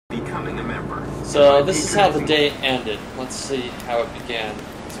becoming a member. So this is how the day ended. Let's see how it began.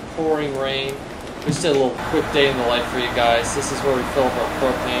 It's pouring rain. We just did a little quick day in the life for you guys. This is where we fill up our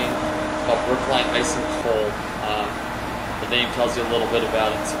propane. It's called Brookline Ice and Cold. The name tells you a little bit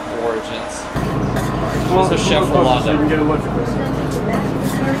about its origins. So Chef Rolando. So you can get a look at this.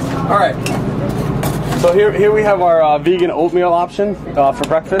 All right. So here we have our vegan oatmeal option for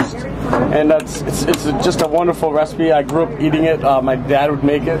breakfast, and it's just a wonderful recipe. I grew up eating it. My dad would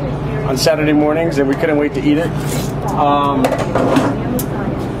make it on Saturday mornings, and we couldn't wait to eat it.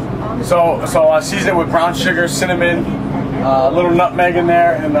 So I season it with brown sugar, cinnamon, a little nutmeg in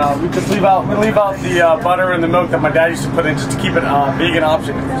there, and we just leave out the butter and the milk that my dad used to put in just to keep it a vegan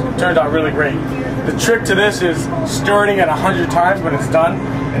option. It turned out really great. The trick to this is stirring it 100 times when it's done,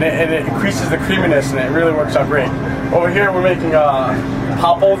 and it increases the creaminess, and it really works out great. Over here we're making a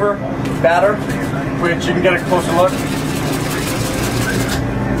popover batter, which you can get a closer look.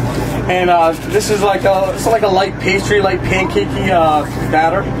 And this is like a light pastry, light pancakey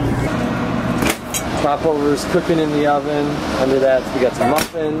batter. Popover is cooking in the oven. Under that, we got some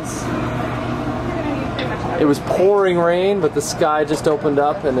muffins. It was pouring rain, but the sky just opened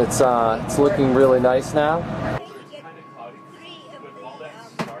up, and it's looking really nice now.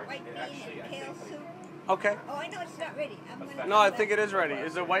 Okay. Oh, I know it's not ready. No, I think it is ready.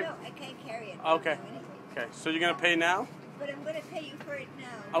 Is it white? No, I can't carry it. Okay. Okay. So you're gonna pay now? But I'm gonna pay you for it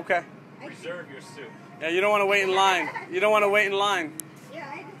now. Okay. Reserve your soup. Yeah, you don't want to wait in line. You don't want to wait in line.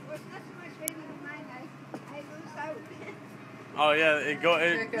 Yeah, I just was not so much waiting in line. I lose out. Oh yeah,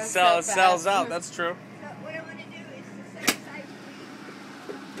 it sells out. That's true. So what I want to do is to set aside.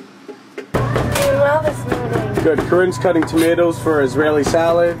 Doing well this morning. Good. Corinne's cutting tomatoes for Israeli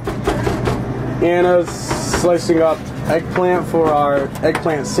salad. Anna's slicing up eggplant for our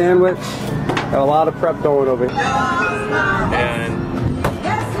eggplant sandwich. Got a lot of prep going over here. And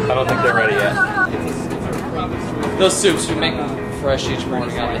I don't think they're ready yet. Those soups, we make them fresh each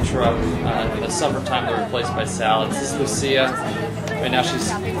morning on the truck. In the summertime, they're replaced by salads. This is Lucia. Right now, she's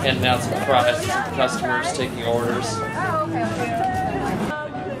handing out some fries to some customers, taking orders.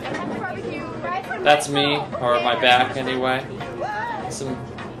 That's me, or my back anyway.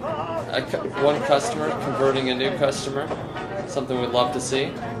 One customer converting a new customer. Something we'd love to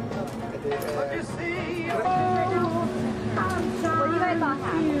see.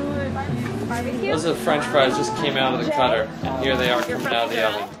 Those are the French fries just came out of the cutter, and here they are coming out of the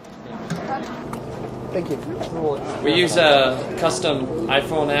oven. Thank you. We use a custom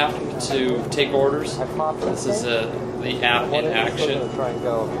iPhone app to take orders. This is the app in action.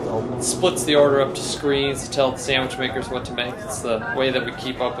 It splits the order up to screens to tell the sandwich makers what to make. It's the way that we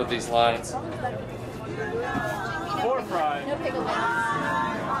keep up with these lines.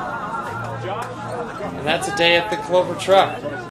 And that's a day at the Clover truck.